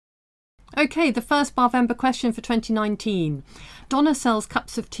Okay, the first Barvember question for 2019. Donna sells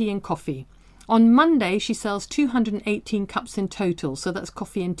cups of tea and coffee. On Monday, she sells 218 cups in total, so that's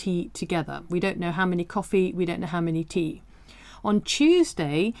coffee and tea together. We don't know how many coffee, we don't know how many tea. On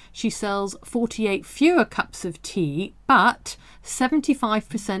Tuesday, she sells 48 fewer cups of tea, but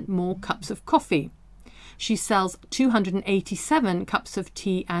 75% more cups of coffee. She sells 287 cups of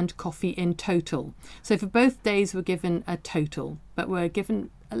tea and coffee in total. So for both days, we're given a total, but we're given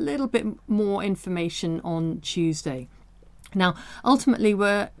a little bit more information on Tuesday. Now, ultimately,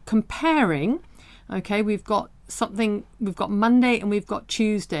 we're comparing. Okay, we've got Monday and we've got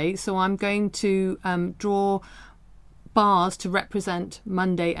Tuesday. So I'm going to draw bars to represent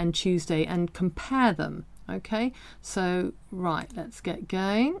Monday and Tuesday and compare them. Okay, so right, let's get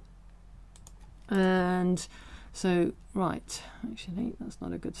going. And so, right, actually, that's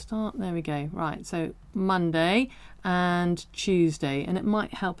not a good start. There we go. Right, so Monday and Tuesday. And it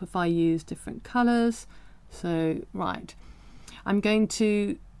might help if I use different colours. So, right, I'm going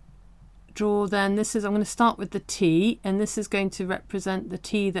to draw then, I'm going to start with the tea. And this is going to represent the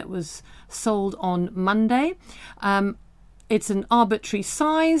tea that was sold on Monday. It's an arbitrary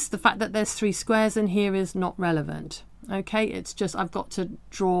size. The fact that there's 3 squares in here is not relevant. Okay, it's just I've got to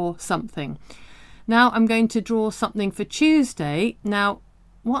draw something. Now I'm going to draw something for Tuesday. Now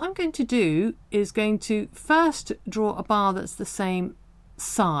what I'm going to do is going to first draw a bar that's the same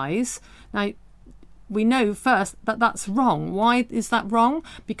size. Now we know first that that's wrong. Why is that wrong?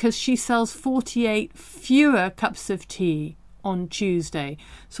 Because she sells 48 fewer cups of tea on Tuesday.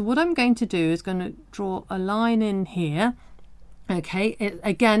 So what I'm going to do is going to draw a line in here. Okay,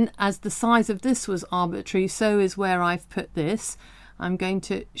 again, as the size of this was arbitrary, so is where I've put this. I'm going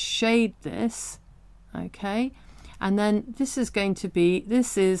to shade this. Okay, and then this is going to be,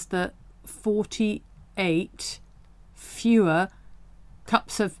 this is the 48 fewer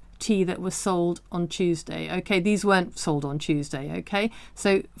cups of tea that were sold on Tuesday. Okay, these weren't sold on Tuesday. Okay,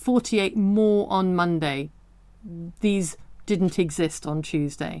 so 48 more on Monday. These didn't exist on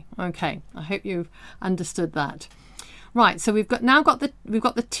Tuesday. Okay, I hope you've understood that. Right, so we've got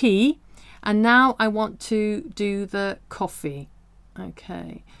the tea, and now I want to do the coffee.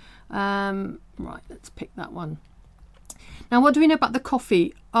 Okay. Right, let's pick that one. Now, what do we know about the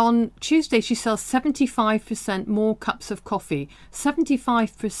coffee? On Tuesday, she sells 75% more cups of coffee.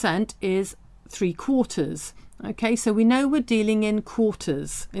 75% is 3/4. Okay, so we know we're dealing in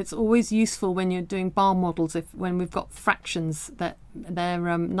quarters. It's always useful when you're doing bar models when we've got fractions that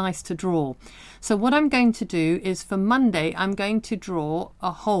they're nice to draw. So what I'm going to do is for Monday, I'm going to draw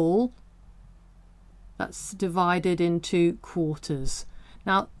a whole that's divided into quarters.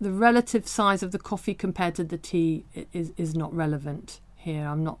 Now, the relative size of the coffee compared to the tea is not relevant here.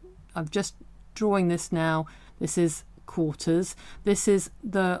 I'm just drawing this now. This is quarters. This is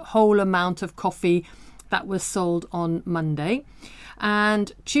the whole amount of coffee that was sold on Monday.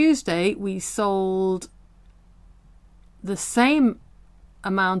 And Tuesday, we sold the same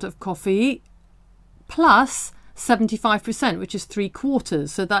amount of coffee plus 75%, which is 3/4.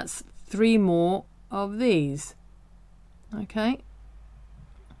 So that's 3 more of these. Okay.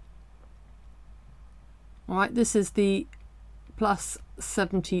 All right, this is the plus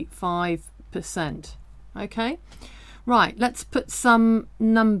 75%. Okay, right, let's put some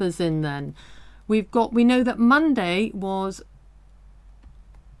numbers in then. We know that Monday was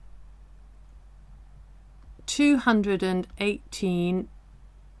 218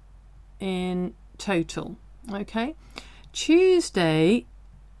 in total. Okay, Tuesday,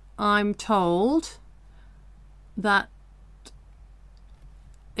 I'm told that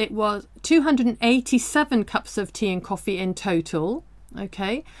it was 287 cups of tea and coffee in total.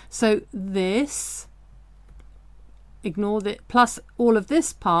 Okay, so this, ignore that, plus all of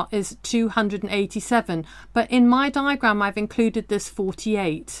this part is 287. But in my diagram, I've included this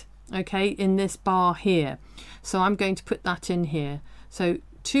 48, okay, in this bar here. So I'm going to put that in here. So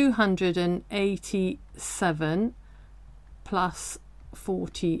 287 plus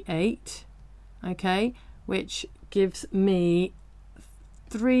 48, okay, which gives me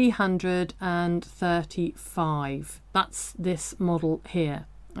 335. That's this model here.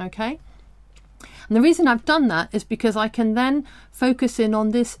 Okay, and the reason I've done that is because I can then focus in on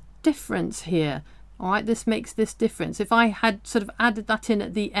this difference here. All right, this makes this difference. If I had sort of added that in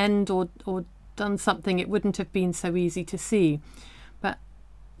at the end or done something, it wouldn't have been so easy to see. But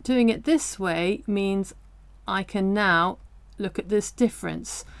doing it this way means I can now look at this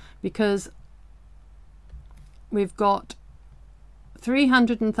difference, because we've got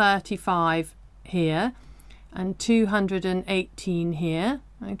 335 here and 218 here.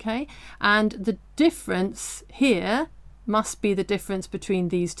 Okay, and the difference here must be the difference between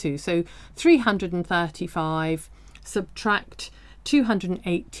these two. So 335 subtract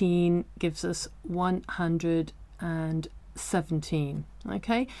 218 gives us 117.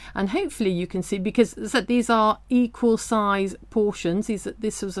 Okay, and hopefully you can see, because as I said, these are equal size portions.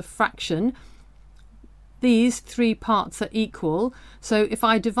 This was a fraction. These three parts are equal, so if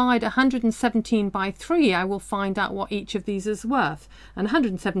I divide 117 by 3, I will find out what each of these is worth, and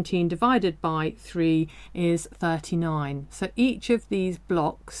 117 divided by 3 is 39. So each of these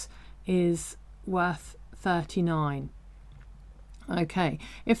blocks is worth 39. Okay,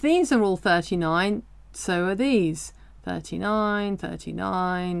 if these are all 39, so are these. 39,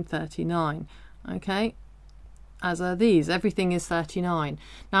 39, 39. Okay, as are these. Everything is 39.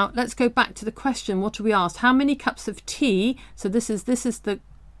 Now let's go back to the question. What are we asked? How many cups of tea? So this is the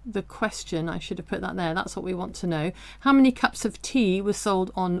question. I should have put that there. That's what we want to know. How many cups of tea were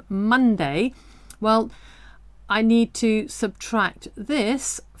sold on Monday? Well, I need to subtract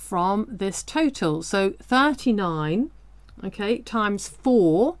this from this total. So 39, okay, times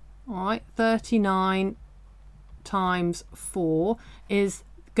 4. All right, 39 times 4 is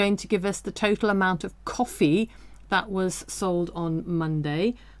going to give us the total amount of coffee that was sold on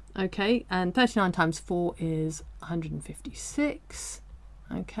Monday. Okay, and 39 times 4 is 156.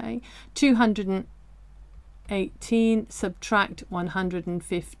 Okay, 218 subtract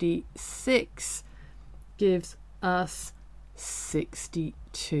 156 gives us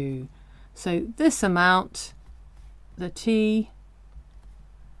 62. So this amount, the tea,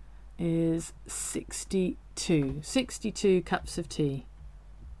 is 62 cups of tea.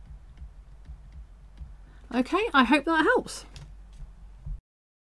 Okay, I hope that helps.